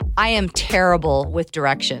I am terrible with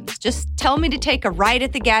directions. Just tell me to take a right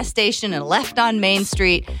at the gas station and a left on Main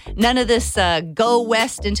Street. None of this go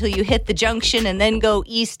west until you hit the junction and then go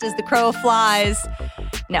east as the crow flies.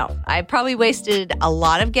 No, I probably wasted a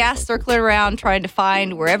lot of gas circling around trying to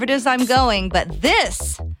find wherever it is I'm going, but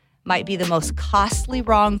this might be the most costly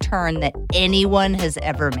wrong turn that anyone has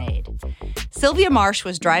ever made. Sylvia Marsh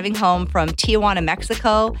was driving home from Tijuana,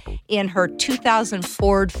 Mexico in her 2000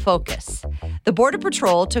 Ford Focus. The Border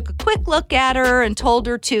Patrol took a quick look at her and told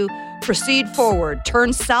her to proceed forward,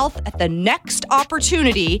 turn south at the next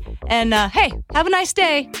opportunity, and hey, have a nice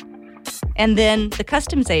day. And then the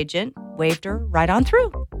customs agent waved her right on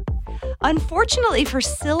through. Unfortunately for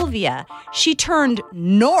Sylvia, she turned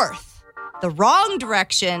north, the wrong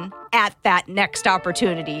direction, at that next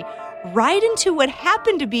opportunity, right into what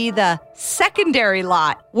happened to be the secondary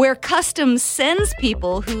lot, where customs sends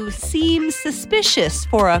people who seem suspicious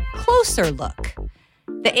for a closer look.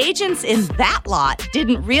 The agents in that lot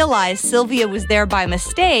didn't realize Sylvia was there by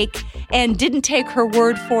mistake and didn't take her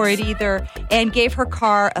word for it either and gave her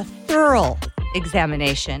car a thorough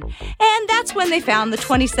examination. And that's when they found the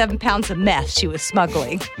 27 pounds of meth she was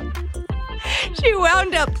smuggling. She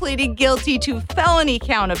wound up pleading guilty to felony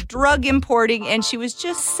count of drug importing, and she was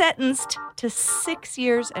just sentenced to 6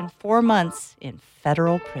 years and 4 months in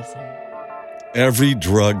federal prison. Every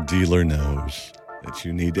drug dealer knows that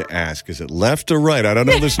you need to ask, is it left or right? I don't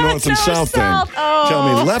know this north and south thing. Oh.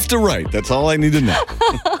 Tell me left or right. That's all I need to know.